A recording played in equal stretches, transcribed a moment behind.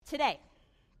Today.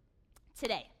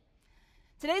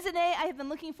 Today's a day I have been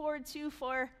looking forward to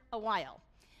for a while.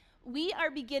 We are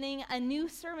beginning a new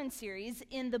sermon series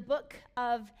in the book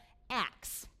of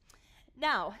Acts.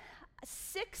 Now,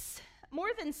 more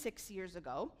than 6 years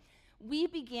ago, we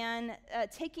began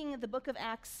taking the book of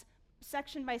Acts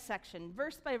section by section,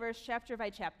 verse by verse, chapter by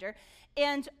chapter,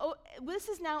 and this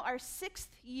is now our 6th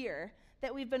year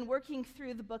that we've been working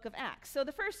through the book of Acts. So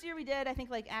the first year we did, I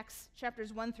think, like Acts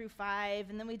chapters 1 through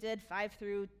 5, and then we did 5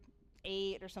 through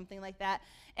 8 or something like that.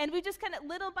 And we just kind of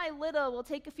little by little, we'll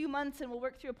take a few months and we'll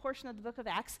work through a portion of the book of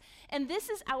Acts. And this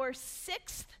is our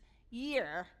 6th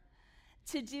year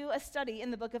to do a study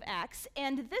in the book of Acts.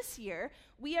 And this year,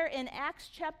 we are in Acts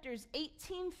chapters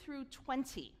 18 through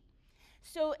 20.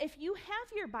 So if you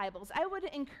have your Bibles, I would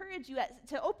encourage you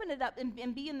to open it up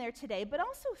and be in there today, but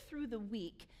also through the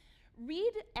week.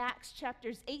 Read Acts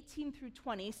chapters 18 through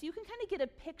 20 so you can kind of get a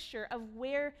picture of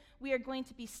where we are going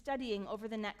to be studying over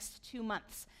the next 2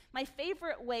 months. My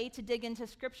favorite way to dig into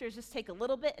Scripture is just take a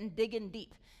little bit and dig in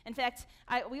deep. In fact,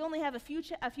 we only have a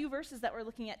few verses that we're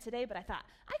looking at today, but I thought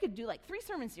I could do like three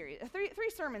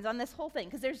sermons on this whole thing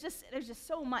because there's just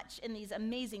so much in these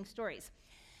amazing stories.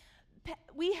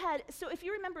 So if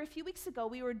you remember a few weeks ago,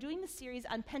 we were doing the series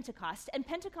on Pentecost, and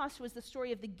Pentecost was the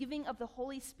story of the giving of the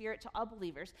Holy Spirit to all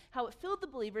believers, how it filled the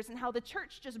believers, and how the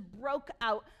church just broke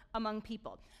out among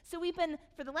people. So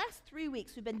for the last 3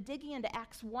 weeks, we've been digging into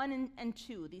Acts 1 and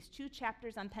 2, these 2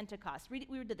 chapters on Pentecost. We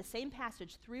did the same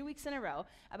passage 3 weeks in a row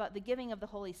about the giving of the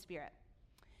Holy Spirit.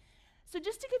 So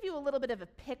just to give you a little bit of a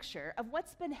picture of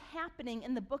what's been happening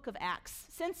in the book of Acts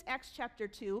since Acts chapter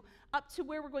 2 up to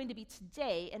where we're going to be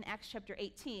today in Acts chapter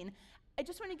 18, I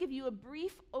just want to give you a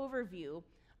brief overview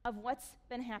of what's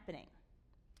been happening.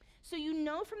 So you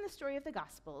know from the story of the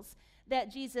Gospels that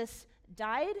Jesus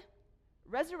died,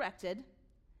 resurrected,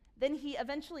 then he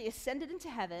eventually ascended into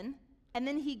heaven, and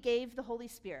then he gave the Holy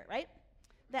Spirit, right?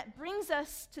 That brings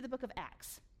us to the book of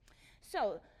Acts.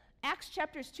 So Acts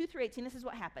chapters 2 through 18, this is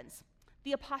what happens.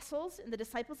 The apostles and the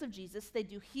disciples of Jesus, they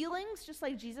do healings just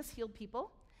like Jesus healed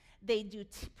people. They do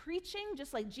preaching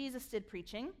just like Jesus did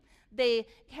preaching. They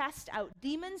cast out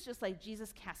demons just like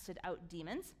Jesus casted out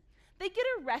demons. They get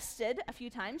arrested a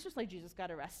few times just like Jesus got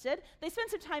arrested. They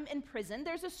spend some time in prison.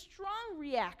 There's a strong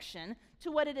reaction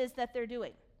to what it is that they're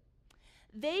doing.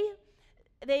 They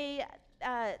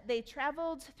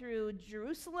traveled through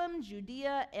Jerusalem,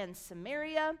 Judea, and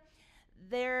Samaria.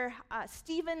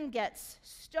 Stephen gets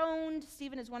stoned.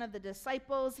 Stephen is one of the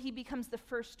disciples. He becomes the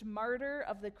first martyr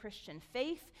of the Christian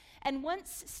faith. And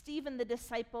once Stephen the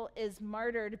disciple is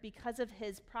martyred because of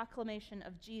his proclamation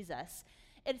of Jesus,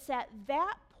 it's at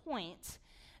that point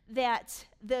that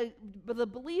the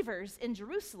believers in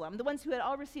Jerusalem, the ones who had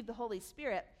all received the Holy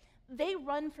Spirit, they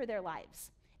run for their lives.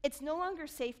 It's no longer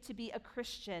safe to be a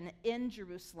Christian in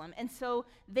Jerusalem, and so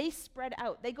they spread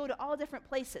out. They go to all different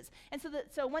places. And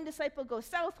so one disciple goes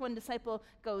south, one disciple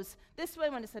goes this way,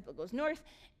 one disciple goes north,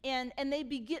 and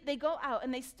they go out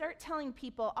and they start telling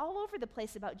people all over the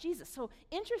place about Jesus. So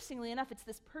interestingly enough, it's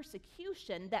this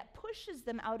persecution that pushes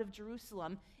them out of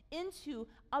Jerusalem into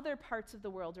other parts of the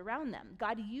world around them.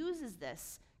 God uses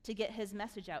this to get his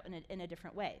message out in a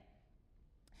different way.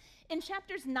 In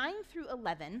chapters 9 through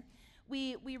 11,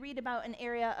 we read about an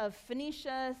area of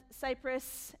Phoenicia,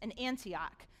 Cyprus, and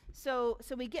Antioch. So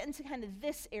we get into kind of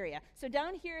this area. So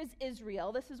down here is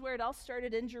Israel. This is where it all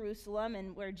started in Jerusalem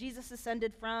and where Jesus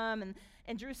ascended from. And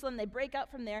in Jerusalem, they break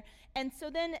out from there. And so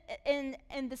then in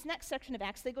this next section of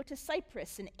Acts, they go to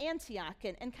Cyprus and Antioch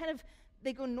and kind of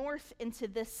they go north into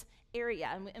this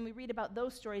area, and we read about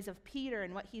those stories of Peter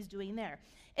and what he's doing there.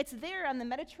 It's there on the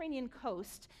Mediterranean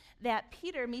coast that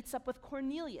Peter meets up with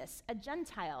Cornelius, a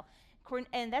Gentile.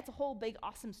 And that's a whole big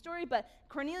awesome story, but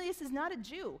Cornelius is not a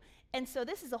Jew. And so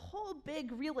this is a whole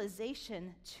big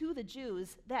realization to the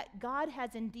Jews that God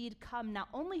has indeed come not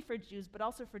only for Jews, but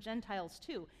also for Gentiles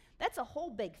too. That's a whole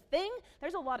big thing.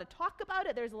 There's a lot of talk about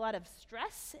it. There's a lot of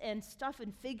stress and stuff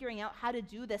in figuring out how to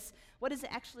do this. What does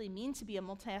it actually mean to be a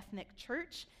multi-ethnic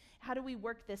church? How do we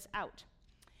work this out?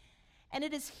 And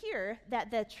it is here that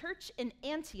the church in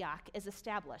Antioch is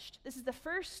established. This is the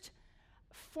first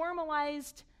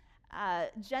formalized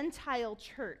Gentile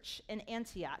church in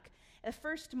Antioch, the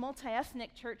first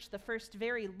multi-ethnic church, the first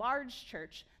very large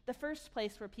church, the first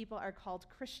place where people are called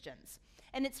Christians.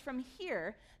 And it's from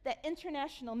here that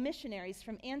international missionaries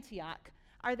from Antioch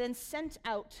are then sent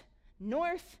out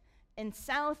north and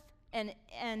south and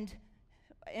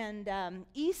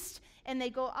east, and they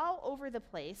go all over the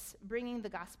place bringing the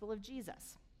gospel of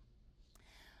Jesus.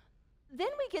 Then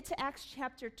we get to Acts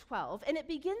chapter 12, and it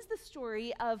begins the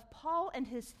story of Paul and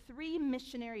his 3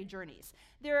 missionary journeys.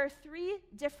 There are 3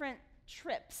 different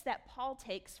trips that Paul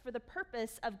takes for the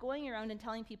purpose of going around and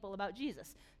telling people about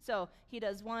Jesus. So he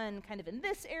does one kind of in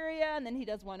this area, and then he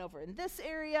does one over in this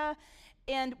area.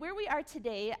 And where we are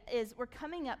today is we're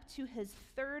coming up to his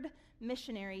 3rd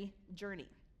missionary journey.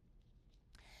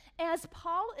 As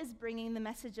Paul is bringing the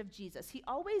message of Jesus, he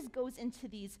always goes into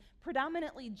these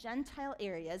predominantly Gentile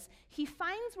areas. He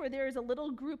finds where there is a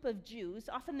little group of Jews.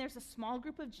 Often there's a small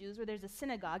group of Jews where there's a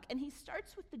synagogue, and he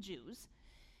starts with the Jews,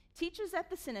 teaches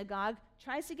at the synagogue,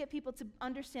 tries to get people to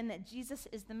understand that Jesus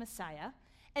is the Messiah,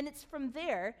 and it's from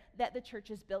there that the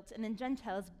church is built, and then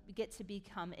Gentiles get to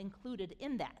become included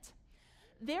in that.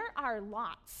 There are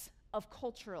lots of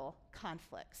cultural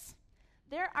conflicts.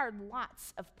 There are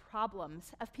lots of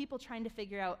problems of people trying to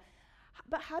figure out,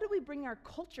 but how do we bring our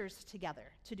cultures together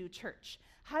to do church?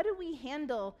 How do we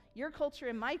handle your culture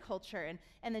and my culture?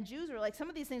 And the Jews were like, some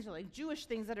of these things are like Jewish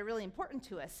things that are really important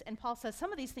to us. And Paul says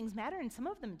some of these things matter and some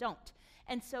of them don't.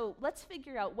 And so let's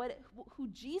figure out who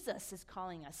Jesus is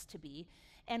calling us to be,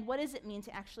 and what does it mean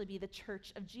to actually be the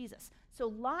church of Jesus. So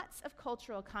lots of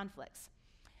cultural conflicts.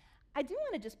 I do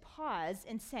want to just pause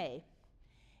and say,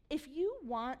 if you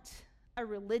want a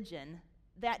religion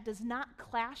that does not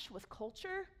clash with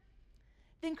culture,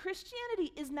 then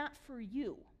Christianity is not for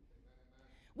you.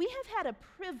 We have had a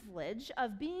privilege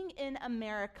of being in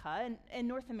America, in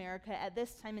North America at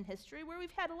this time in history, where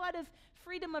we've had a lot of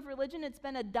freedom of religion. It's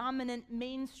been a dominant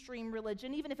mainstream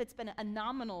religion, even if it's been a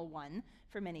nominal one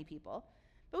for many people.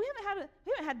 But we haven't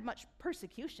had much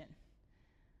persecution.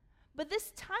 But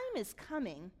this time is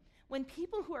coming when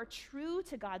people who are true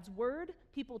to God's word,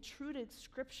 people true to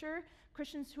Scripture,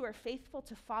 Christians who are faithful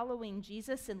to following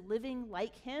Jesus and living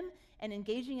like him and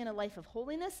engaging in a life of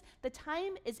holiness, the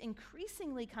time is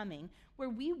increasingly coming where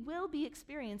we will be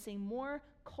experiencing more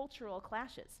cultural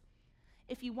clashes.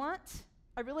 If you want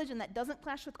a religion that doesn't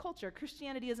clash with culture,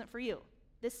 Christianity isn't for you.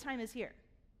 This time is here.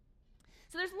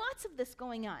 So there's lots of this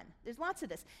going on. There's lots of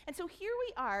this. And so here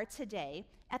we are today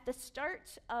at the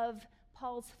start of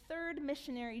Paul's 3rd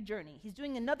missionary journey. He's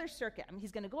doing another circuit.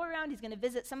 He's going to go around, he's going to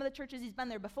visit some of the churches he's been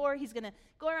there before. He's going to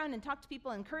go around and talk to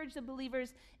people, encourage the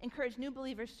believers, encourage new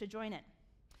believers to join in.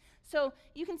 So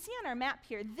you can see on our map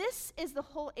here, this is the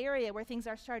whole area where things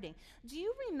are starting. Do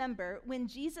you remember when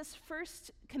Jesus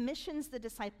first commissions the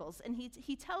disciples, and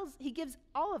he gives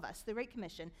all of us the Great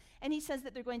Commission, and he says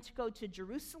that they're going to go to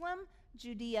Jerusalem,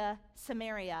 Judea,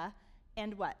 Samaria,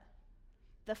 and what?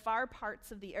 The far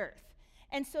parts of the earth.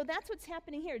 And so that's what's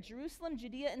happening here, Jerusalem,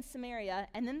 Judea, and Samaria,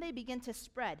 and then they begin to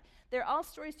spread. There are all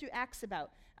stories through Acts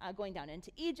about going down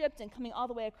into Egypt and coming all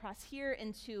the way across here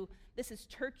into, this is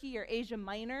Turkey or Asia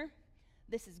Minor,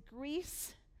 this is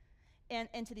Greece,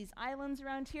 and to these islands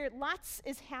around here. Lots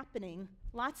is happening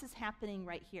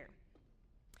right here.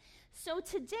 So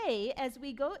today, as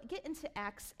we get into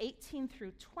Acts 18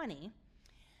 through 20,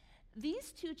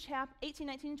 these 18,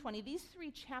 19, and 20, these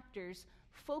 3 chapters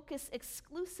focus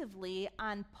exclusively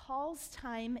on Paul's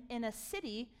time in a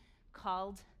city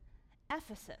called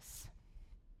Ephesus.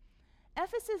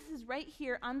 Ephesus is right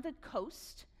here on the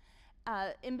coast,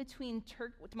 in between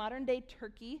modern-day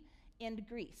Turkey and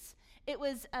Greece. It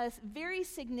was a very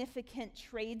significant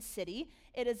trade city.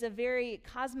 It is a very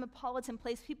cosmopolitan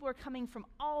place. People were coming from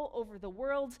all over the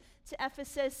world to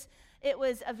Ephesus. It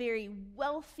was a very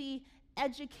wealthy,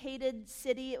 educated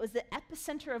city. It was the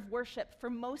epicenter of worship for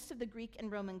most of the Greek and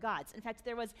Roman gods. In fact,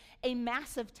 there was a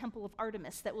massive temple of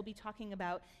Artemis that we'll be talking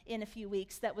about in a few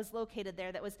weeks that was located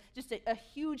there. That was just a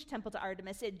huge temple to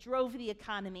Artemis. It drove the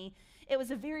economy. It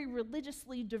was a very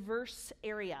religiously diverse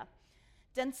area,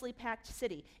 densely packed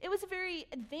city. It was a very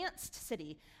advanced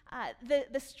city.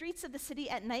 The streets of the city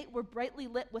at night were brightly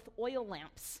lit with oil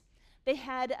lamps. They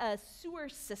had a sewer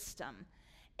system.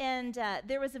 And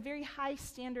there was a very high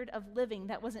standard of living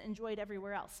that wasn't enjoyed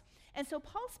everywhere else. And so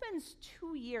Paul spends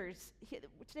 2 years,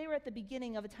 today we're at the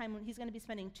beginning of a time when he's going to be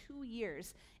spending 2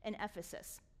 years in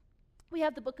Ephesus. We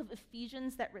have the book of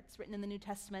Ephesians that's written in the New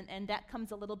Testament, and that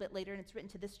comes a little bit later, and it's written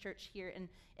to this church here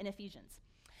in Ephesians.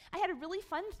 I had a really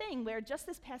fun thing where just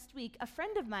this past week, a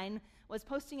friend of mine was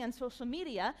posting on social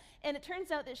media, and it turns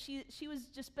out that she was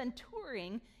just been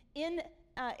touring in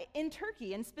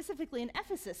Turkey, and specifically in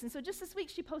Ephesus. And so just this week,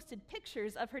 she posted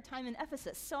pictures of her time in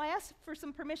Ephesus. So I asked for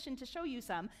some permission to show you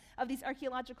some of these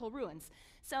archaeological ruins.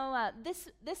 So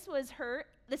this was her.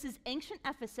 This is ancient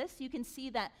Ephesus. You can see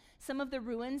that some of the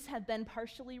ruins have been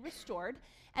partially restored.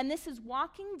 And this is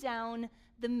walking down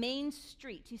the main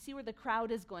street. You see where the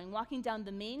crowd is going, walking down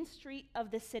the main street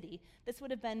of the city. This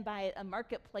would have been by a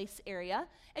marketplace area.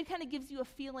 It kind of gives you a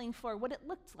feeling for what it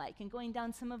looked like, and going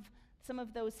down some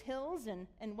of those hills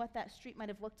and what that street might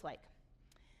have looked like.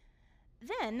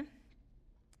 Then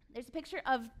there's a picture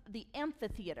of the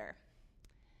amphitheater.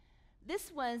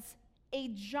 This was a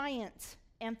giant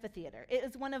amphitheater. It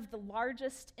is one of the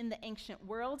largest in the ancient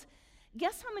world.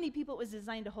 Guess how many people it was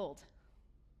designed to hold?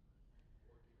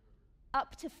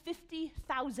 Up to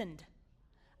 50,000.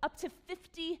 Up to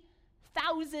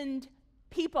 50,000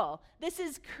 people. This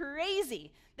is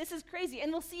crazy. This is crazy.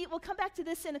 And we'll come back to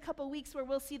this in a couple weeks where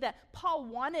we'll see that Paul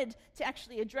wanted to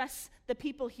actually address the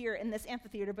people here in this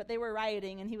amphitheater, but they were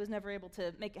rioting and he was never able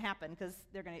to make it happen because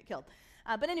they're going to get killed.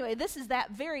 But anyway, this is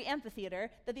that very amphitheater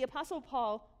that the Apostle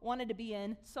Paul wanted to be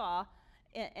in, saw,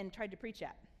 and tried to preach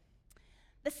at.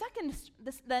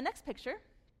 The next picture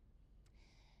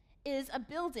is a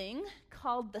building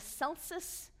called the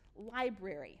Celsus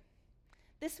Library.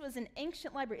 This was an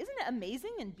ancient library. Isn't it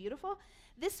amazing and beautiful?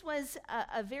 This was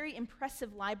a very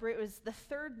impressive library. It was the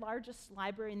third largest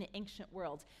library in the ancient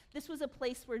world. This was a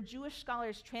place where Jewish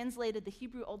scholars translated the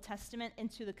Hebrew Old Testament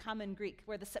into the common Greek,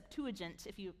 where the Septuagint,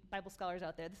 if you Bible scholars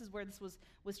out there, this is where this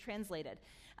was translated.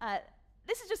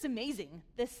 This is just amazing,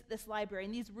 this library,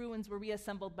 and these ruins were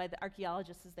reassembled by the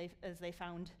archaeologists as they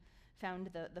found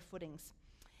the footings.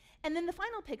 And then the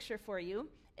final picture for you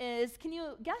is, can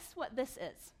you guess what this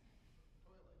is?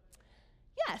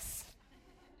 Yes.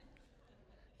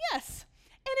 Yes.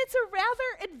 And it's a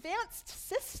rather advanced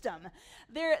system.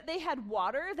 They had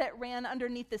water that ran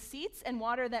underneath the seats and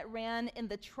water that ran in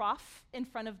the trough in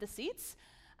front of the seats.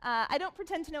 I don't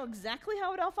pretend to know exactly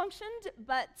how it all functioned,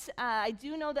 but I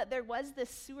do know that there was this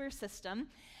sewer system.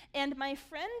 And my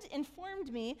friend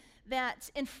informed me that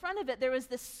in front of it there was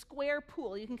this square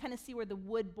pool. You can kind of see where the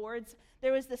wood boards,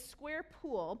 there was this square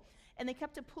pool, and they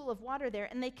kept a pool of water there,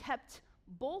 and they kept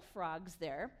bullfrogs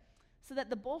there so that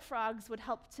the bullfrogs would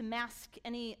help to mask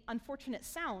any unfortunate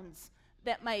sounds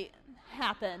that might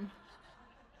happen.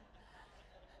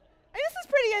 I mean, this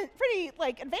is pretty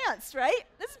like advanced, right?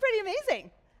 This is pretty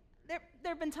amazing. There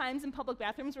have been times in public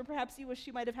bathrooms where perhaps you wish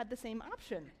you might have had the same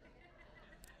option.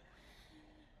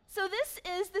 So this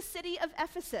is the city of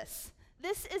Ephesus.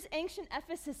 This is ancient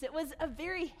Ephesus. It was a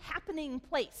very happening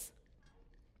place.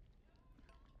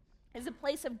 It's a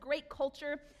place of great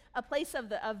culture, a place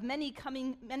of many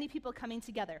people coming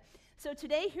together. So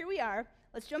today, here we are.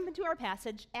 Let's jump into our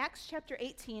passage, Acts chapter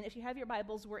 18. If you have your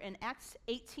Bibles, we're in Acts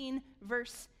 18,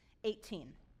 verse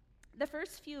 18. The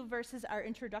first few verses are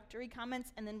introductory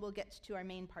comments, and then we'll get to our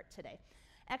main part today.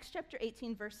 Acts chapter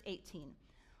 18, verse 18.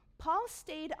 Paul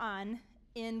stayed on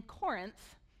in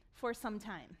Corinth for some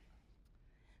time.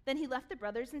 Then he left the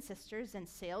brothers and sisters and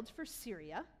sailed for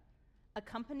Syria,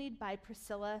 accompanied by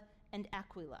Priscilla and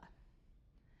Aquila.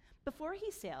 Before he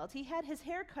sailed, he had his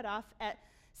hair cut off at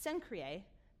Cenchreae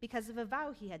because of a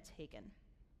vow he had taken.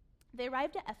 They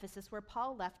arrived at Ephesus, where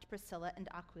Paul left Priscilla and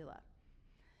Aquila.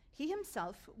 He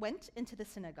himself went into the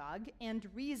synagogue and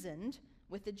reasoned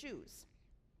with the Jews.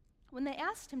 When they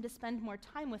asked him to spend more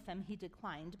time with them, he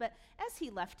declined, but as he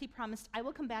left, he promised, "I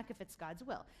will come back if it's God's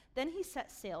will." Then he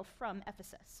set sail from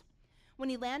Ephesus. When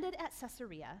he landed at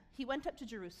Caesarea, he went up to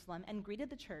Jerusalem and greeted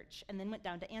the church, and then went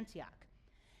down to Antioch.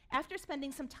 After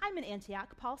spending some time in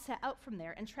Antioch, Paul set out from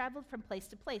there and traveled from place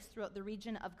to place throughout the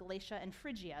region of Galatia and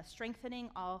Phrygia,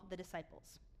 strengthening all the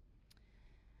disciples.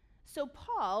 So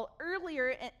Paul, earlier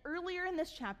in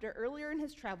this chapter, earlier in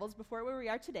his travels, before where we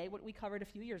are today, what we covered a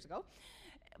few years ago,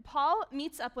 Paul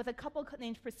meets up with a couple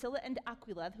named Priscilla and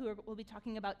Aquila, who we'll be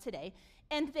talking about today,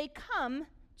 and they come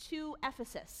to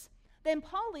Ephesus. Then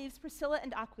Paul leaves Priscilla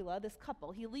and Aquila, this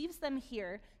couple, he leaves them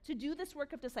here to do this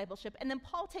work of discipleship, and then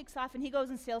Paul takes off and he goes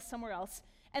and sails somewhere else,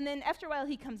 and then after a while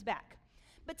he comes back.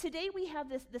 But today we have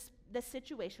this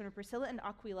situation where Priscilla and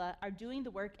Aquila are doing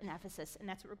the work in Ephesus, and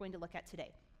that's what we're going to look at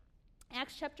today.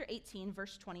 Acts chapter 18,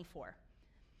 verse 24.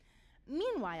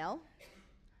 Meanwhile,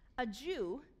 a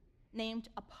Jew named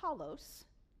Apollos,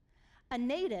 a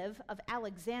native of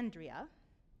Alexandria,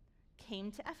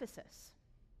 came to Ephesus.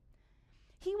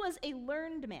 He was a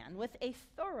learned man with a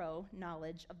thorough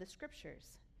knowledge of the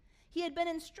scriptures. He had been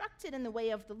instructed in the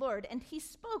way of the Lord, and he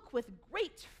spoke with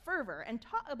great fervor and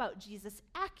taught about Jesus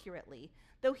accurately,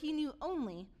 though he knew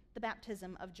only the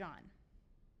baptism of John.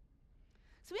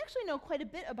 So we actually know quite a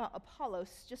bit about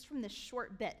Apollos just from this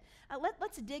short bit.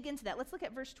 Let's dig into that. Let's look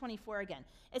at verse 24 again.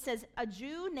 It says, a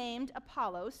Jew named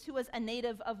Apollos, who was a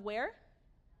native of where?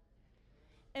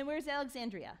 And where's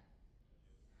Alexandria?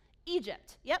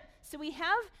 Egypt. Yep. So we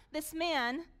have this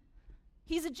man,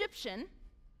 he's Egyptian.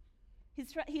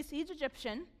 He's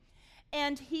Egyptian,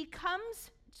 And he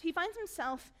finds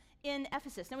himself in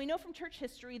Ephesus. Now, we know from church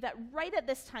history that right at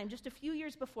this time, just a few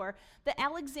years before, the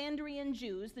Alexandrian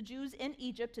Jews, the Jews in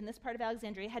Egypt, in this part of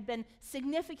Alexandria, had been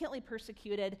significantly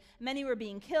persecuted. Many were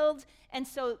being killed, and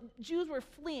so Jews were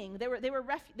fleeing. They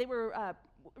were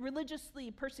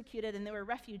religiously persecuted, and they were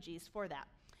refugees for that.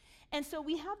 And so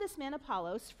we have this man,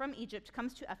 Apollos, from Egypt,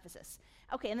 comes to Ephesus.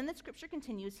 Okay, and then the scripture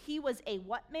continues. He was a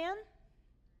what man?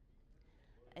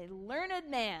 A learned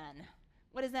man.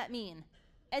 What does that mean?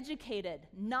 Educated,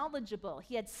 knowledgeable.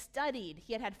 He had studied.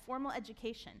 He had had formal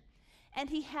education. And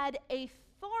he had a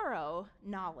thorough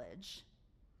knowledge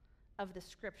of the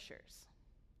scriptures.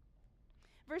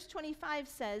 Verse 25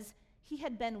 says, he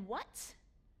had been what?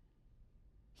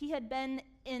 He had been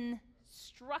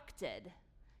instructed.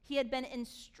 He had been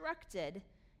instructed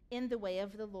in the way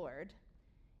of the Lord.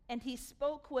 And he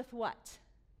spoke with what?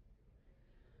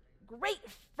 Great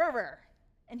fervor.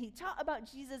 And he taught about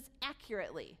Jesus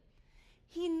accurately.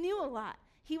 He knew a lot.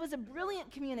 He was a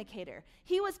brilliant communicator.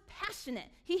 He was passionate.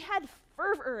 He had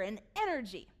fervor and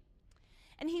energy.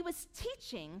 And he was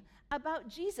teaching about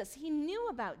Jesus. He knew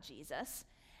about Jesus.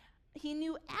 He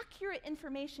knew accurate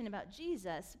information about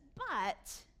Jesus,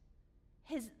 but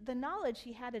the knowledge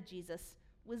he had of Jesus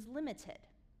was limited.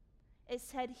 It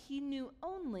said he knew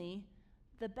only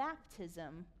the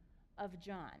baptism of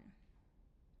John.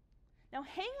 Now,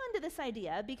 hang on to this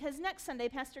idea, because next Sunday,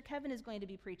 Pastor Kevin is going to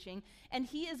be preaching, and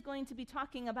he is going to be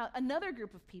talking about another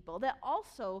group of people that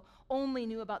also only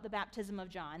knew about the baptism of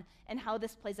John and how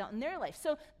this plays out in their life.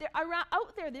 So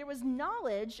there was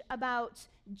knowledge about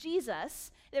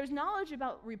Jesus. There was knowledge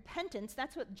about repentance.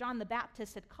 That's what John the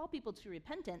Baptist had called people to,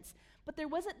 repentance. But there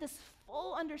wasn't this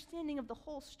full understanding of the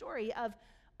whole story of,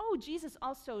 oh, Jesus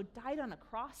also died on a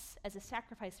cross as a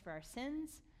sacrifice for our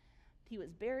sins. He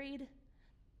was buried.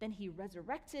 Then he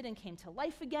resurrected and came to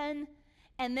life again.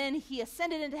 And then he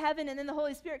ascended into heaven, and then the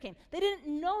Holy Spirit came. They didn't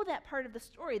know that part of the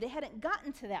story. They hadn't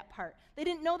gotten to that part. They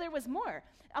didn't know there was more.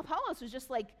 Apollos was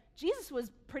just like, Jesus was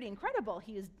pretty incredible.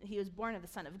 He was born of the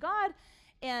Son of God,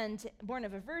 and born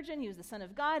of a virgin. He was the Son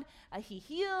of God. He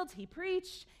healed. He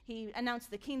preached. He announced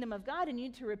the kingdom of God, and you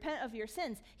need to repent of your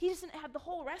sins. He just didn't have the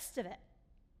whole rest of it.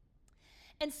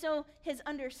 And so his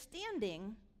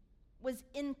understanding was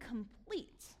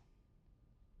incomplete.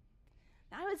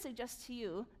 I would suggest to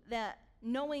you that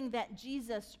knowing that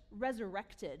Jesus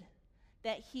resurrected,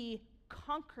 that he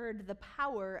conquered the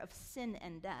power of sin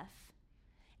and death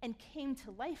and came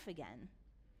to life again,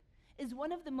 is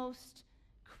one of the most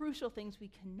crucial things we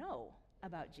can know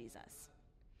about Jesus.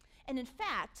 And in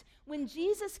fact, when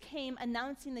Jesus came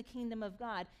announcing the kingdom of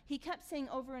God, he kept saying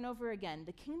over and over again,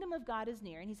 the kingdom of God is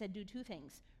near, and he said, do two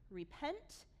things,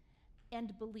 repent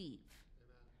and believe.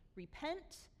 Amen.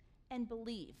 Repent and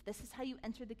believe. This is how you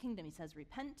enter the kingdom. He says,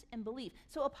 repent and believe.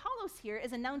 So Apollos here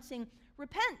is announcing,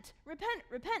 repent, repent,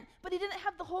 repent. But he didn't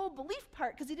have the whole belief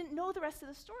part because he didn't know the rest of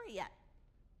the story yet.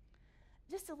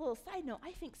 Just a little side note,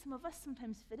 I think some of us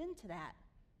sometimes fit into that,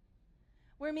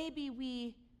 where maybe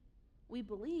we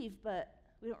believe, but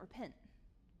we don't repent.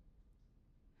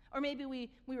 Or maybe we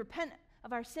repent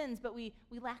of our sins, but we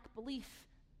lack belief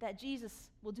that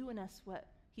Jesus will do in us what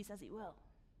he says he will.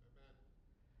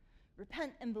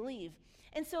 Repent and believe.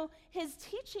 And so his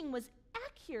teaching was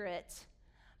accurate,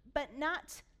 but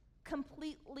not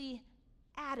completely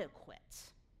adequate.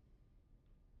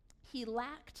 He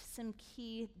lacked some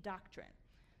key doctrine.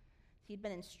 He'd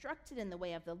been instructed in the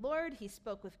way of the Lord. He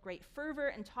spoke with great fervor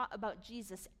and taught about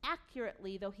Jesus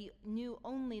accurately, though he knew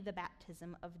only the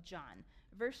baptism of John.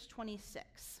 Verse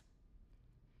 26.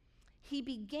 He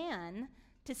began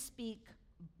to speak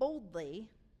boldly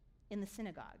in the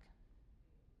synagogue.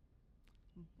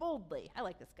 Boldly. I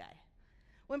like this guy.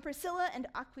 When Priscilla and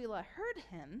Aquila heard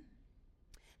him,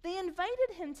 they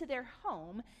invited him to their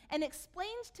home and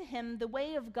explained to him the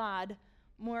way of God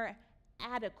more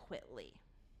adequately.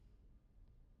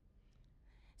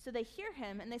 So they hear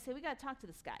him and they say, we got to talk to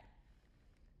this guy.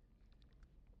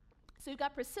 So we've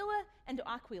got Priscilla and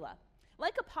Aquila.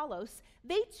 Like Apollos,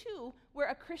 they too were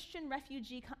a Christian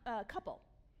refugee couple.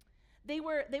 They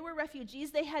were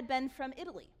refugees. They had been from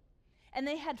Italy. And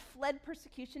they had fled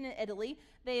persecution in Italy.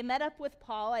 They met up with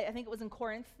Paul. I think it was in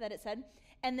Corinth that it said.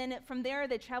 And then from there,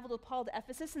 they traveled with Paul to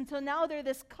Ephesus. And so now they're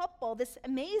this couple, this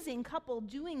amazing couple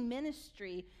doing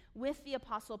ministry with the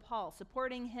Apostle Paul,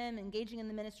 supporting him, engaging in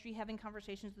the ministry, having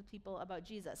conversations with people about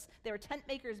Jesus. They were tent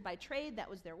makers by trade. That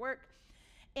was their work.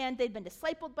 And they'd been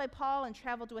discipled by Paul and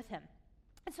traveled with him.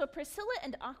 And so Priscilla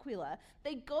and Aquila,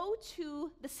 they go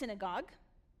to the synagogue.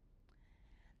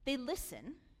 They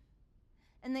listen.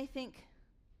 And they think,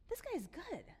 this guy's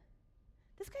good.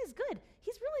 This guy's good.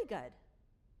 He's really good.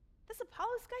 This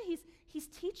Apollos guy, he's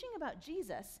teaching about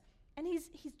Jesus, and he's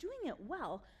doing it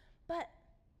well, but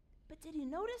did he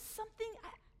notice something?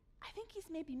 I think he's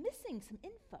maybe missing some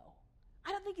info.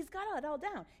 I don't think he's got it all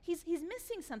down. He's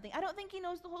missing something. I don't think he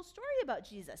knows the whole story about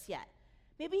Jesus yet.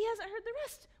 Maybe he hasn't heard the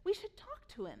rest. We should talk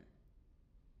to him.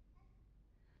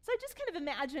 So I just kind of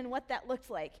imagine what that looked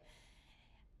like.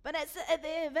 But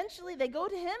eventually they go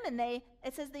to him, and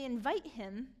it says they invite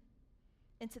him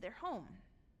into their home.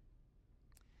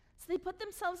 So they put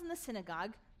themselves in the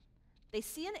synagogue, they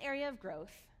see an area of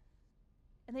growth,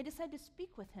 and they decide to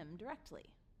speak with him directly.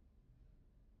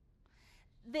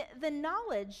 The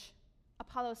knowledge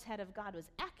Apollos had of God was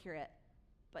accurate,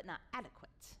 but not adequate.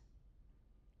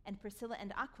 And Priscilla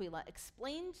and Aquila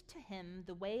explained to him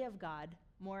the way of God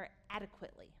more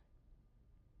adequately.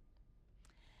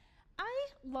 I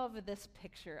love this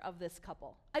picture of this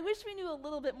couple. I wish we knew a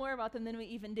little bit more about them than we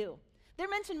even do. They're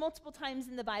mentioned multiple times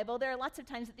in the Bible. There are lots of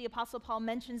times that the Apostle Paul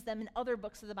mentions them in other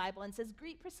books of the Bible and says,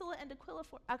 "Greet Priscilla and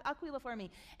Aquila for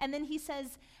me." And then he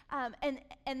says, and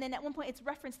then at one point it's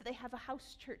referenced that they have a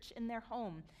house church in their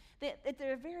home.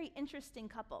 They're a very interesting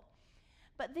couple.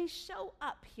 But they show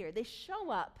up here. They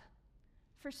show up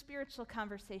for spiritual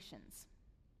conversations.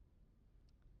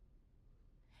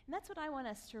 And that's what I want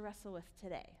us to wrestle with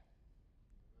today.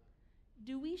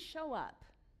 Do we show up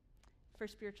for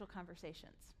spiritual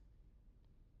conversations?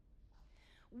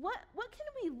 What can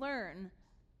we learn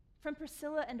from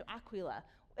Priscilla and Aquila?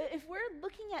 If we're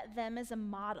looking at them as a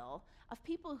model of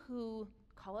people who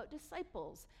call out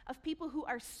disciples, of people who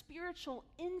are spiritual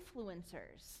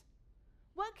influencers,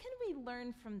 what can we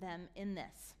learn from them in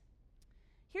this?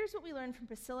 Here's what we learned from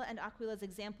Priscilla and Aquila's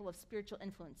example of spiritual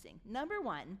influencing. Number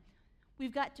one,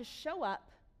 we've got to show up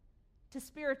to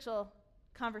spiritual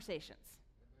conversations.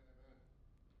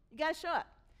 You got to show up.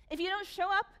 If you don't show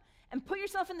up and put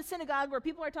yourself in the synagogue where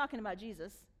people are talking about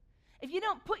Jesus, if you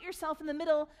don't put yourself in the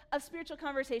middle of spiritual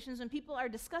conversations when people are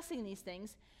discussing these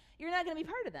things, you're not going to be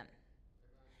part of them.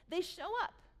 They show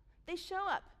up. They show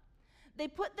up. They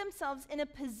put themselves in a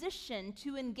position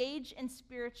to engage in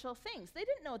spiritual things. They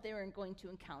didn't know what they were going to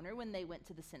encounter when they went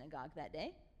to the synagogue that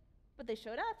day, but they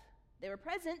showed up. They were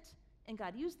present, and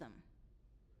God used them.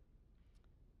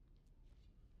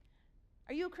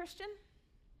 Are you a Christian?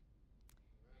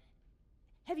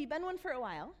 Have you been one for a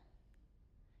while?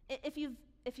 If you've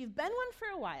been one for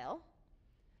a while,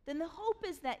 then the hope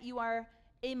is that you are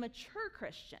a mature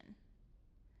Christian.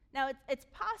 Now, it's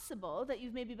possible that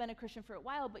you've maybe been a Christian for a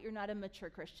while, but you're not a mature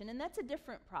Christian, and that's a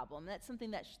different problem. That's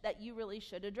something that you really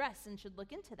should address and should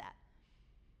look into that.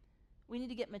 We need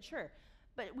to get mature.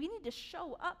 But we need to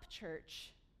show up,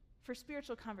 church, for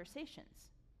spiritual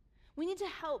conversations. We need to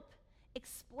help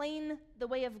explain the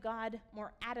way of God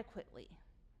more adequately.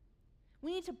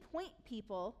 We need to point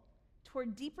people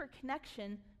toward deeper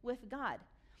connection with God.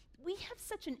 We have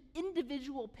such an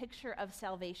individual picture of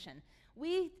salvation.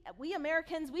 We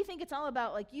Americans, we think it's all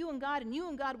about like you and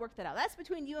God work that out. That's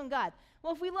between you and God.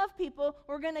 Well, if we love people,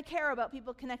 we're going to care about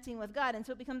people connecting with God, and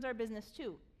so it becomes our business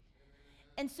too.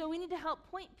 And so we need to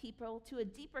help point people to a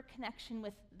deeper connection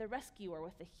with the rescuer,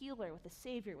 with the healer, with the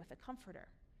savior, with the comforter.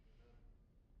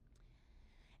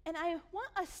 And I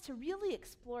want us to really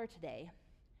explore today,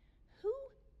 who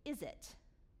is it?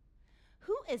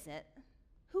 Who is it?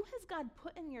 Who has God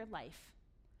put in your life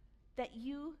that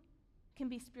you can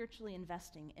be spiritually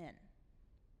investing in?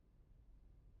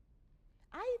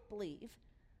 I believe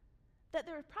that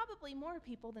there are probably more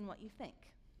people than what you think.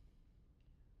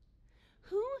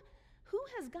 Who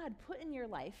has God put in your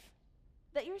life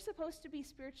that you're supposed to be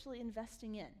spiritually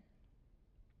investing in?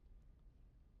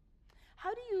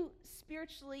 How do you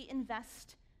spiritually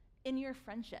invest in your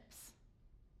friendships?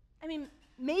 I mean,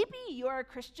 maybe you're a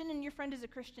Christian and your friend is a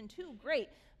Christian too, great.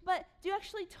 But do you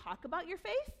actually talk about your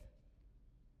faith?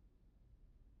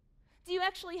 Do you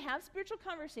actually have spiritual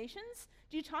conversations?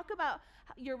 Do you talk about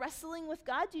your wrestling with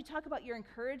God? Do you talk about your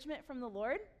encouragement from the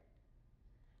Lord?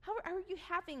 How are you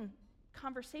having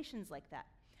conversations like that?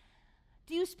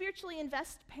 Do you spiritually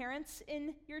invest, parents,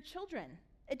 in your children?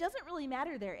 It doesn't really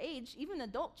matter their age. Even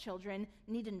adult children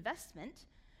need investment.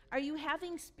 Are you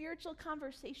having spiritual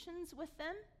conversations with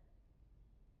them?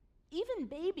 Even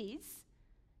babies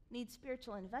need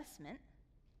spiritual investment.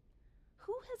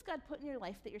 Who has God put in your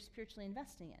life that you're spiritually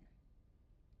investing in?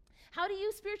 How do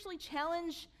you spiritually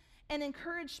challenge and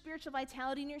encourage spiritual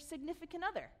vitality in your significant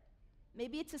other?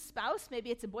 Maybe it's a spouse,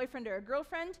 maybe it's a boyfriend or a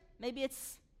girlfriend, maybe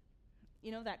it's,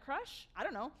 that crush, I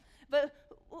don't know. But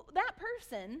that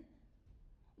person,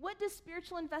 what does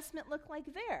spiritual investment look like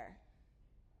there?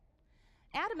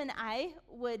 Adam and I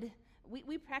would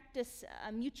We practice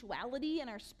mutuality in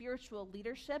our spiritual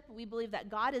leadership. We believe that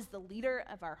God is the leader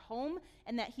of our home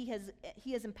and that he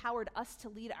has empowered us to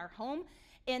lead our home.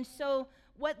 And so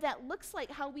what that looks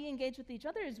like, how we engage with each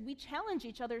other, is we challenge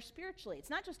each other spiritually. It's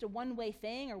not just a one-way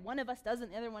thing, or one of us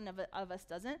doesn't, the other one of us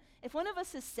doesn't. If one of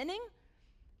us is sinning,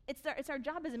 it's our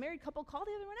job as a married couple, call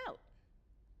the other one out.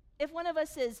 If one of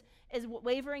us is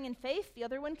wavering in faith, the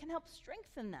other one can help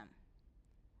strengthen them.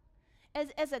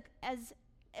 As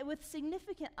with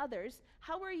significant others,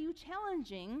 how are you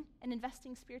challenging and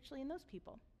investing spiritually in those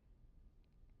people?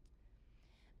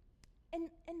 And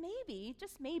maybe,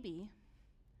 just maybe,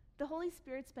 the Holy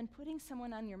Spirit's been putting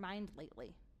someone on your mind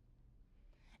lately.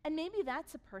 And maybe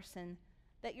that's a person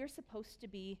that you're supposed to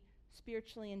be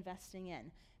spiritually investing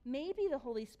in. Maybe the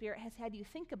Holy Spirit has had you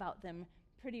think about them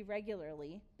pretty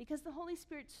regularly because the Holy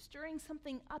Spirit's stirring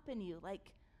something up in you,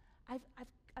 like,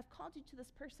 I've called you to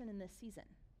this person in this season.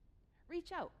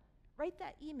 Reach out, write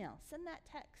that email, send that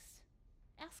text,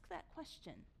 ask that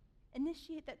question,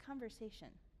 initiate that conversation.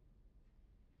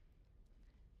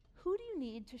 Who do you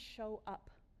need to show up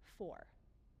for?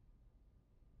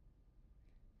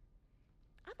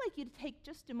 I'd like you to take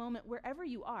just a moment wherever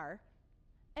you are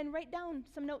and write down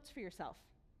some notes for yourself.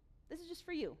 This is just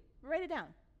for you. Write it down.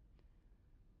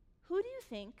 Who do you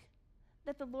think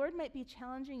that the Lord might be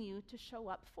challenging you to show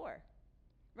up for?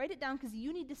 Write it down because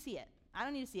you need to see it. I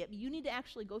don't need to see it. But you need to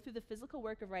actually go through the physical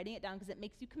work of writing it down because it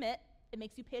makes you commit. It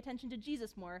makes you pay attention to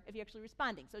Jesus more if you're actually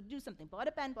responding. So do something. Pull out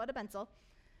a pen, pull out a pencil.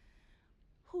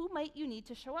 Who might you need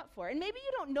to show up for? And maybe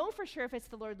you don't know for sure if it's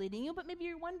the Lord leading you, but maybe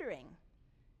you're wondering.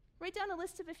 Write down a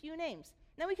list of a few names.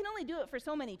 Now, we can only do it for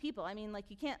so many people. I mean,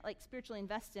 you can't, spiritually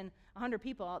invest in 100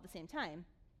 people all at the same time.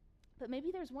 But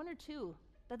maybe there's one or two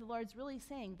that the Lord's really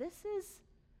saying, this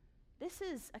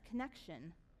is a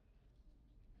connection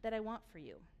that I want for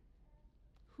you.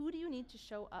 Who do you need to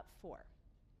show up for?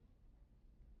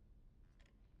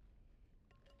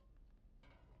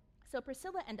 So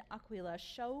Priscilla and Aquila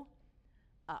show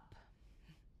up.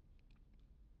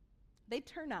 They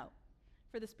turn out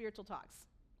for the spiritual talks.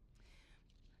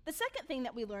 The second thing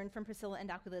that we learn from Priscilla and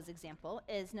Aquila's example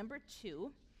is, number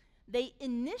 2, they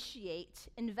initiate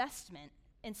investment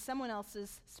in someone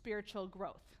else's spiritual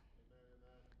growth.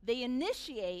 They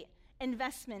initiate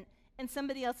investment in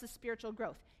somebody else's spiritual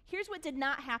growth. Here's what did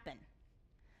not happen.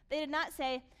 They did not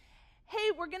say, hey,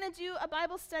 we're going to do a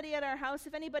Bible study at our house.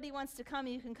 If anybody wants to come,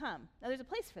 you can come. Now, there's a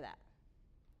place for that.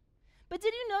 But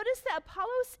did you notice that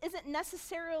Apollos isn't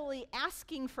necessarily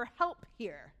asking for help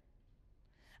here?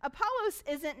 Apollos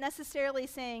isn't necessarily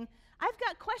saying, I've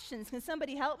got questions. Can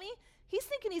somebody help me? He's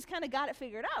thinking he's kind of got it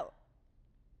figured out.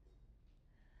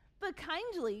 But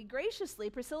kindly, graciously,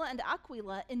 Priscilla and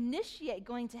Aquila initiate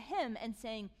going to him and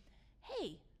saying,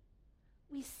 hey,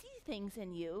 we see things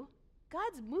in you.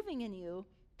 God's moving in you.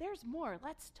 There's more.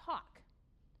 Let's talk.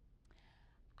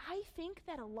 I think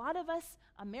that a lot of us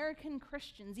American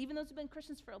Christians, even those who've been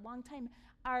Christians for a long time,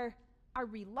 are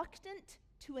reluctant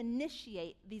to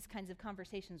initiate these kinds of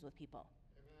conversations with people.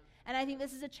 Amen. And I think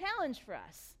this is a challenge for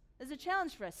us. This is a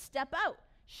challenge for us. Step out,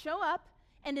 show up,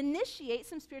 and initiate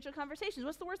some spiritual conversations.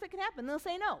 What's the worst that can happen? They'll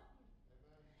say no.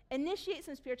 Amen. Initiate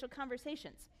some spiritual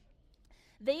conversations.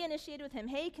 They initiated with him,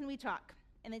 hey, can we talk?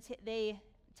 And they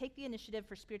take the initiative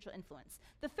for spiritual influence.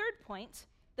 The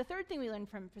third thing we learned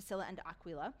from Priscilla and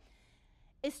Aquila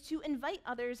is to invite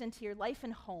others into your life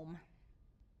and home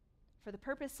for the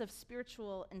purpose of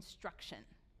spiritual instruction.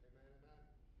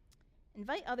 Amen.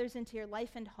 Invite others into your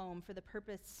life and home for the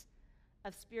purpose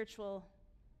of spiritual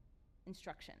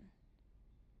instruction.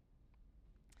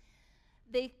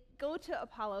 They go to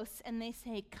Apollos and they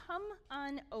say, come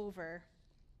on over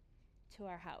to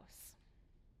our house.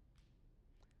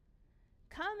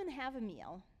 Come and have a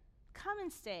meal. Come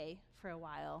and stay for a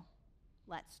while.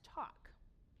 Let's talk.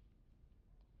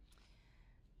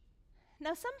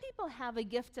 Now, some people have a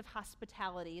gift of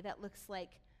hospitality that looks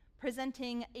like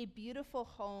presenting a beautiful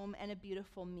home and a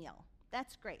beautiful meal.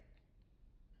 That's great.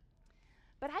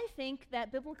 But I think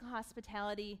that biblical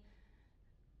hospitality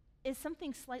is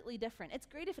something slightly different. It's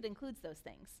great if it includes those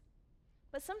things.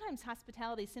 But sometimes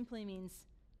hospitality simply means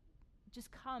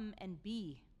just come and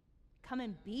be. Come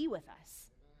and be with us.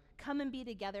 Come and be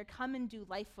together. Come and do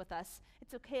life with us.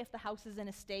 It's okay if the house is in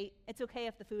a state. It's okay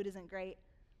if the food isn't great.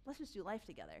 Let's just do life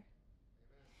together. Amen.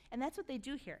 And that's what they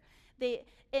do here.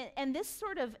 And this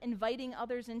sort of inviting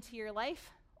others into your life,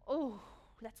 oh,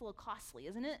 that's a little costly,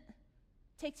 isn't it?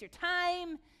 It takes your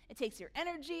time. It takes your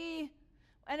energy.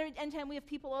 Anytime we have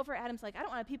people over, Adam's like, I don't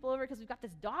want to have people over because we've got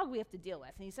this dog we have to deal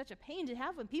with. And he's such a pain to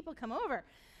have when people come over.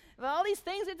 But all these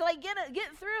things we have to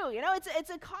get through. You know, it's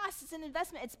a cost. It's an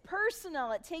investment. It's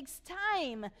personal. It takes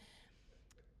time.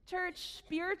 Church,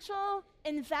 spiritual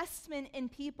investment in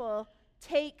people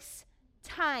takes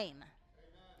time.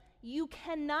 You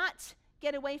cannot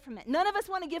get away from it. None of us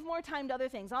want to give more time to other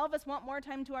things. All of us want more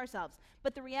time to ourselves.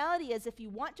 But the reality is, if you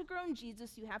want to grow in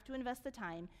Jesus, you have to invest the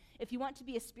time. If you want to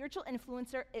be a spiritual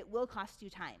influencer, it will cost you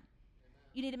time.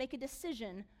 You need to make a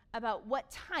decision about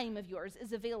what time of yours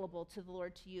is available to the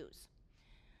Lord to use.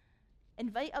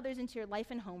 Invite others into your life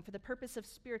and home for the purpose of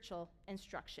spiritual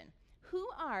instruction.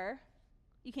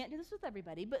 You can't do this with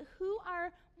everybody, but who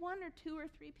are 1 or 2 or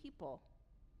 3 people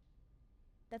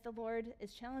that the Lord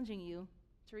is challenging you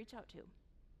to reach out to?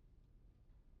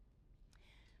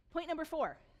 Point number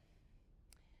 4.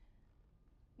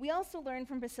 We also learn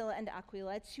from Priscilla and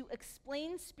Aquila to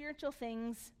explain spiritual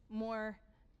things more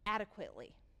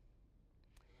adequately.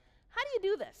 How do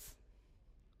you do this?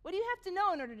 What do you have to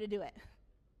know in order to do it?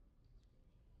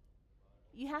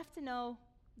 You have to know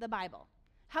the Bible.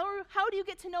 How do you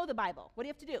get to know the Bible? What do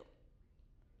you have to do?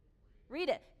 Read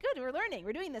it. Good, we're learning.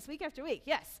 We're doing this week after week.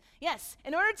 Yes.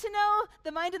 In order to know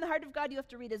the mind and the heart of God, you have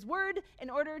to read his word. In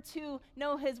order to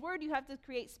know his word, you have to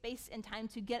create space and time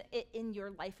to get it in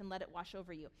your life and let it wash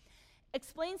over you.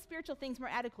 Explain spiritual things more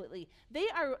adequately.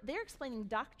 They're explaining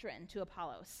doctrine to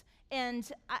Apollos.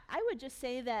 And I would just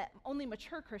say that only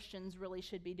mature Christians really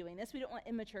should be doing this. We don't want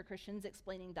immature Christians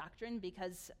explaining doctrine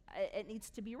because it needs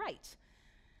to be right.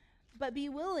 But be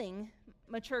willing,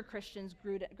 mature Christians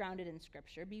grounded in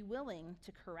Scripture, be willing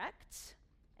to correct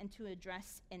and to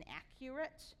address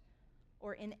inaccurate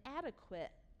or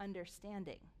inadequate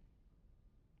understanding.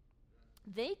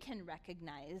 They can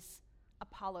recognize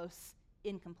Apollos'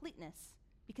 incompleteness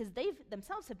because they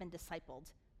themselves have been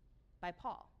discipled by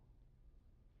Paul.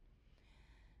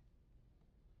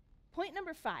 Point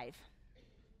number 5.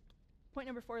 Point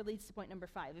number 4 leads to point number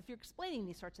 5. If you're explaining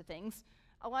these sorts of things,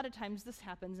 a lot of times this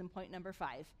happens in point number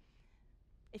 5.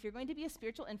 If you're going to be a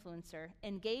spiritual influencer,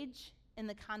 engage in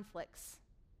the conflicts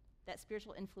that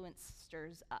spiritual influence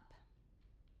stirs up.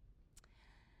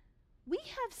 We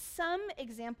have some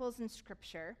examples in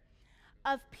Scripture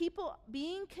of people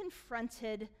being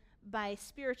confronted by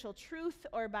spiritual truth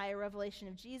or by a revelation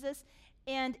of Jesus,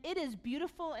 and it is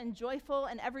beautiful and joyful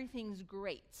and everything's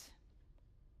great.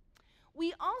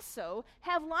 We also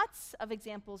have lots of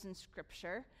examples in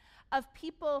Scripture of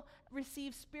people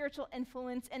receive spiritual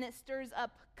influence and it stirs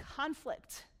up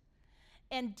conflict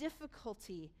and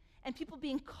difficulty and people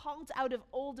being called out of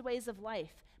old ways of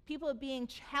life, people being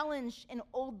challenged in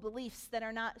old beliefs that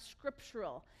are not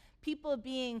scriptural, people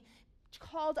being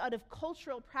called out of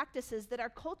cultural practices that are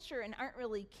culture and aren't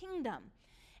really kingdom.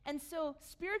 And so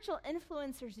spiritual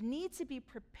influencers need to be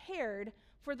prepared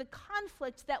for the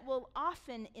conflict that will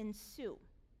often ensue.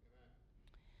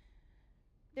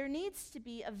 There needs to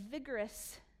be a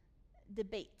vigorous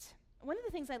debate. One of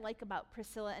the things I like about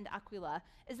Priscilla and Aquila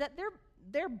is that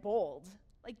they're bold.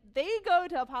 Like, they go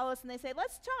to Apollos and they say,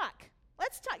 let's talk.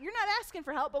 You're not asking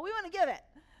for help, but we want to give it.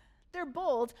 They're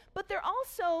bold, but they're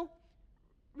also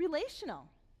relational.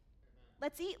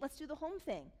 Let's eat, let's do the home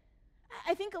thing.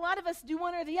 I think a lot of us do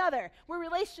one or the other. We're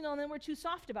relational and then we're too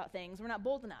soft about things. We're not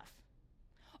bold enough.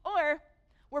 Or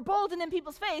we're bold and in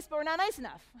people's face, but we're not nice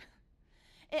enough.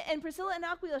 And Priscilla and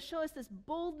Aquila show us this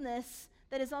boldness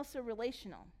that is also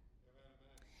relational.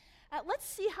 Let's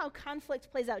see how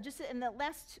conflict plays out, just in the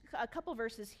last couple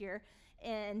verses here,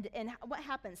 and what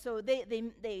happens. So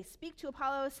they speak to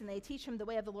Apollos, and they teach him the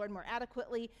way of the Lord more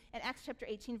adequately. In Acts chapter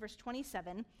 18, verse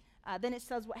 27, then it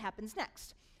says what happens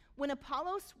next. When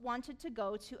Apollos wanted to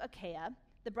go to Achaia,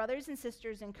 the brothers and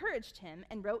sisters encouraged him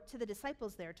and wrote to the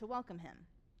disciples there to welcome him.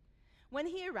 When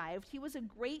he arrived, he was a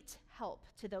great help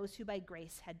to those who by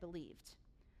grace had believed.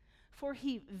 For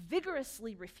he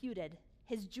vigorously refuted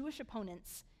his Jewish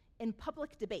opponents in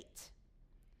public debate,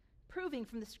 proving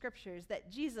from the scriptures that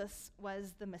Jesus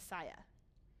was the Messiah.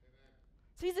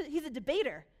 Amen. So he's a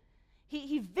debater.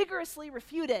 He vigorously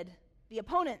refuted the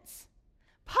opponents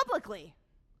publicly.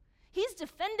 He's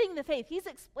defending the faith. He's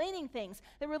explaining things.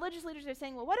 The religious leaders are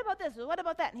saying, well, what about this? Well, what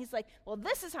about that? And he's like, well,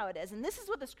 this is how it is, and this is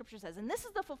what the scripture says, and this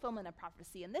is the fulfillment of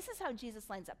prophecy, and this is how Jesus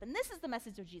lines up, and this is the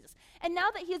message of Jesus. And now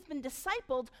that he has been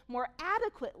discipled more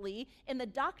adequately in the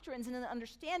doctrines and in the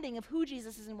understanding of who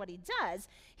Jesus is and what he does,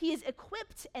 he is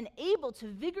equipped and able to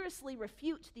vigorously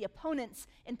refute the opponents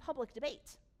in public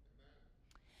debate.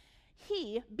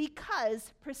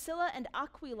 Because Priscilla and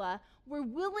Aquila were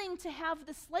willing to have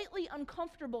the slightly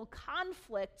uncomfortable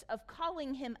conflict of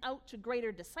calling him out to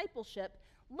greater discipleship,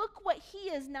 look what he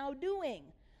is now doing.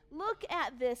 Look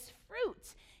at this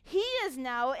fruit. He is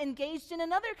now engaged in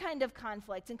another kind of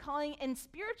conflict and calling in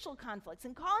spiritual conflicts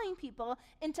and calling people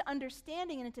into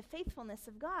understanding and into faithfulness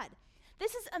of God.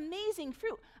 This is amazing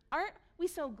fruit. Aren't we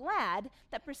so glad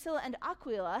that Priscilla and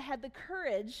Aquila had the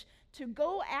courage to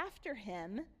go after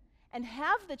him and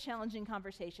have the challenging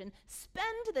conversation, spend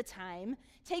the time,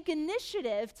 take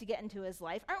initiative to get into his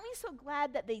life? Aren't we so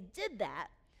glad that they did that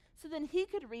so then he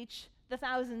could reach the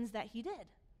thousands that he did?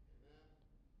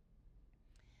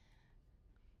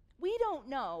 We don't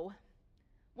know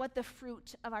what the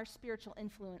fruit of our spiritual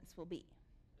influence will be.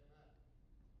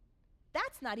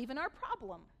 That's not even our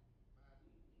problem.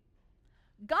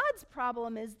 God's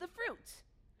problem is the fruit.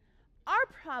 Our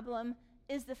problem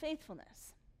is the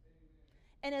faithfulness.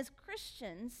 And as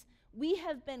Christians, we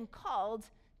have been called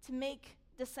to make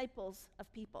disciples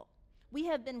of people. We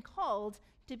have been called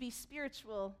to be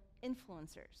spiritual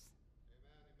influencers.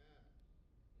 Amen.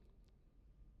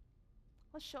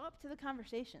 Let's show up to the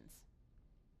conversations.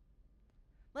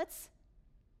 Let's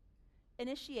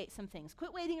initiate some things.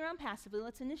 Quit waiting around passively.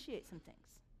 Let's initiate some things.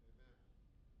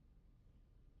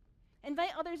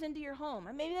 Invite others into your home.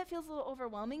 And maybe that feels a little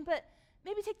overwhelming, but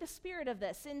maybe take the spirit of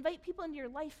this. Invite people into your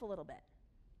life a little bit.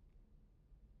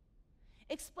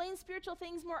 Explain spiritual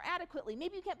things more adequately.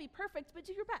 Maybe you can't be perfect, but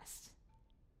do your best.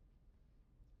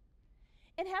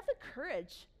 And have the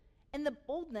courage and the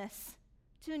boldness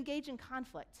to engage in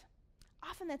conflict.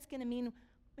 Often that's going to mean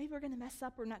maybe we're going to mess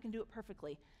up, we're not going to do it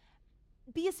perfectly.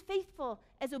 Be as faithful,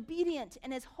 as obedient,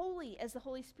 and as holy as the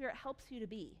Holy Spirit helps you to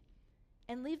be.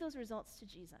 And leave those results to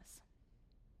Jesus.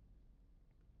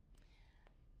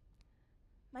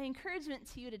 My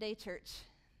encouragement to you today, church,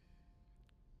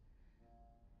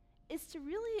 is to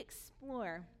really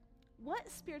explore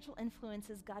what spiritual influence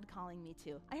is God calling me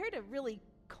to. I heard a really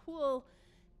cool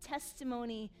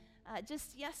testimony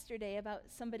just yesterday about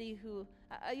somebody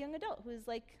a young adult who's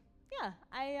like, yeah,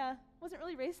 I wasn't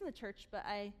really raised in the church, but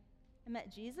I met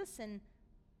Jesus, and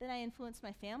then I influenced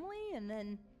my family, and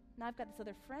then now I've got this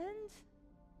other friend.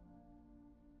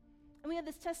 And we have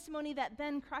this testimony that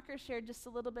Ben Crocker shared just a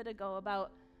little bit ago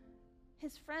about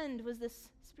his friend was this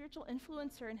spiritual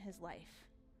influencer in his life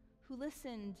who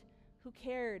listened, who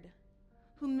cared,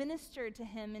 who ministered to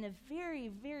him in a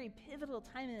very, very pivotal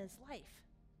time in his life.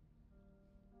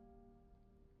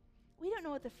 We don't know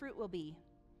what the fruit will be,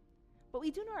 but we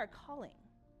do know our calling.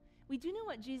 We do know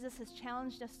what Jesus has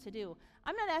challenged us to do.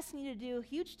 I'm not asking you to do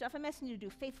huge stuff. I'm asking you to do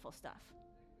faithful stuff.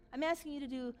 I'm asking you to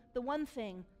do the one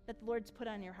thing that the Lord's put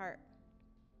on your heart.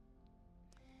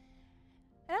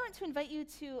 And I want to invite you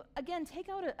to, again, take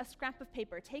out a scrap of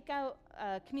paper. Take out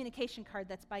a communication card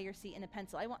that's by your seat and a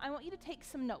pencil. I want you to take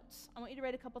some notes. I want you to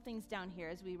write a couple things down here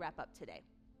as we wrap up today.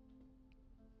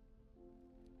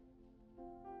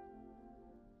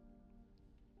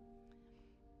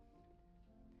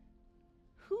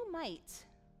 Who might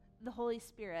the Holy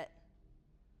Spirit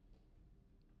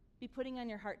be putting on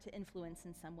your heart to influence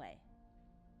in some way?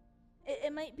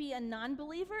 It might be a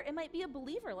non-believer. It might be a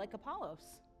believer like Apollos.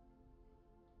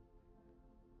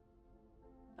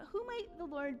 But who might the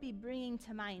Lord be bringing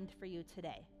to mind for you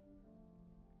today?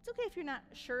 It's okay if you're not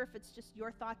sure if it's just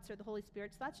your thoughts or the Holy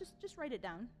Spirit's thoughts. Just write it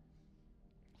down.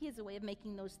 He has a way of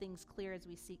making those things clear as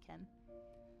we seek Him.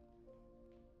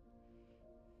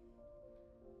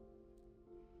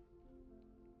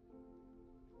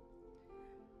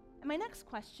 And my next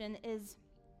question is,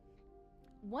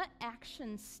 what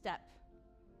action step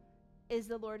is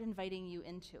the Lord inviting you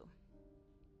into?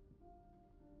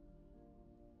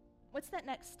 What's that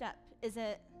next step? Is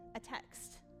it a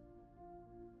text?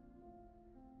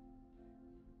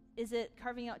 Is it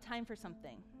carving out time for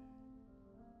something?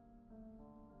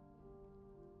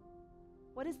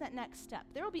 What is that next step?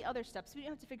 There will be other steps. We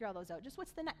don't have to figure all those out. Just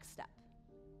what's the next step?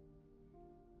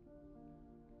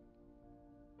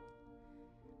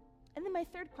 And then my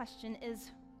third question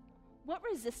is, what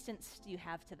resistance do you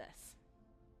have to this?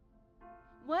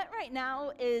 What right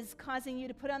now is causing you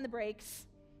to put on the brakes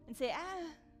and say,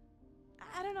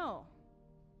 I don't know?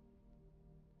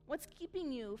 What's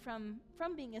keeping you from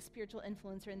being a spiritual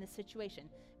influencer in this situation?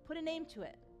 Put a name to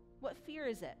it. What fear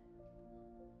is it?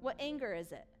 What anger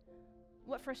is it?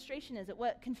 What frustration is it?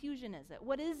 What confusion is it?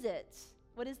 What is it?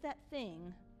 What is that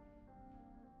thing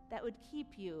that would keep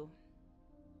you?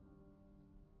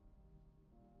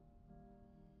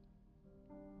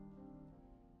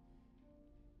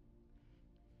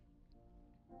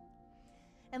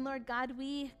 And Lord God,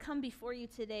 we come before you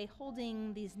today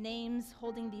holding these names,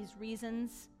 holding these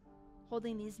reasons,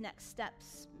 holding these next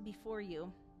steps before you.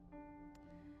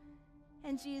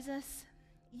 And Jesus,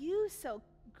 you so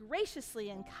graciously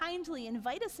and kindly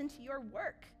invite us into your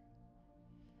work.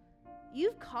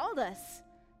 You've called us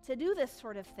to do this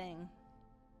sort of thing.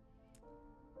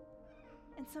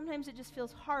 And sometimes it just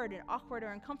feels hard and awkward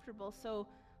or uncomfortable, so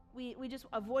we just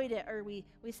avoid it, or we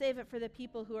save it for the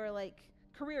people who are like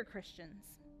career Christians.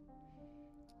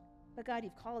 But God,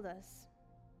 you've called us,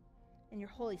 and your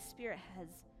Holy Spirit has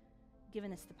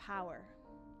given us the power.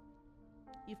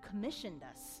 You've commissioned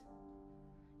us.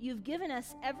 You've given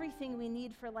us everything we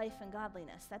need for life and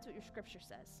godliness. That's what your scripture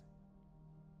says.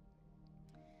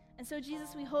 And so,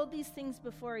 Jesus, we hold these things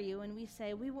before you, and we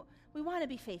say, we want to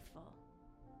be faithful.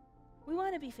 We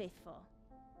want to be faithful.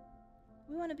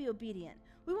 We want to be obedient.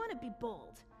 We want to be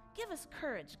bold. Give us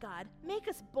courage, God. Make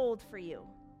us bold for you.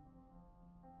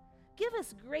 Give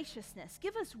us graciousness.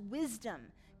 Give us wisdom.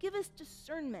 Give us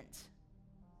discernment.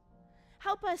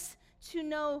 Help us to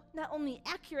know not only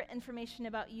accurate information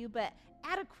about you, but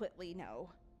adequately know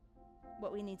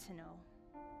what we need to know.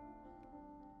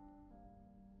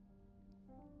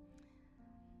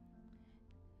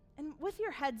 And with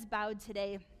your heads bowed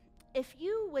today, if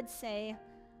you would say,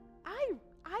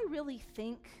 I really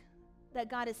think that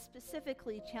God is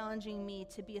specifically challenging me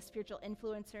to be a spiritual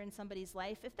influencer in somebody's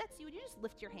life, if that's you, would you just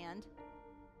lift your hand?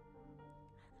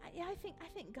 I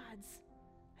think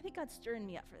God's stirring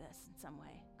me up for this in some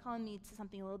way, calling me to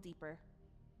something a little deeper,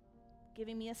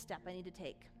 giving me a step I need to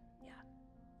take. Yeah.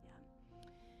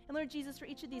 And Lord Jesus, for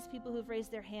each of these people who've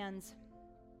raised their hands,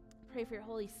 pray for your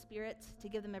Holy Spirit to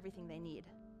give them everything they need.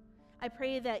 I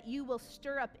pray that you will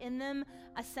stir up in them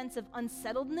a sense of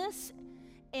unsettledness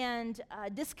and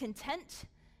discontent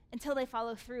until they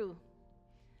follow through.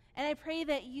 And I pray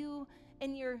that you,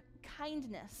 in your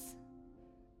kindness,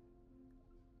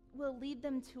 will lead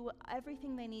them to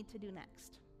everything they need to do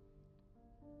next.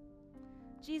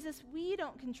 Jesus, we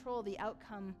don't control the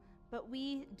outcome, but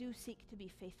we do seek to be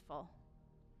faithful.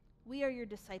 We are your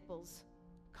disciples,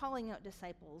 calling out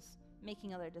disciples,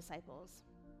 making other disciples.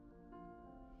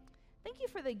 Thank you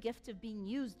for the gift of being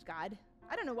used, God.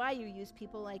 I don't know why you use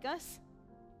people like us.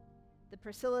 The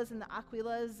Priscillas and the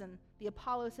Aquilas and the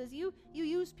Apolloses, you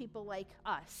use people like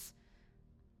us.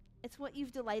 It's what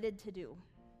you've delighted to do.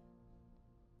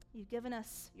 You've given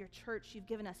us your church. You've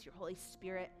given us your Holy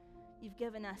Spirit. You've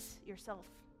given us yourself.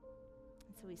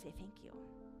 And so we say thank you.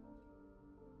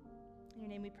 In your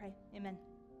name we pray. Amen.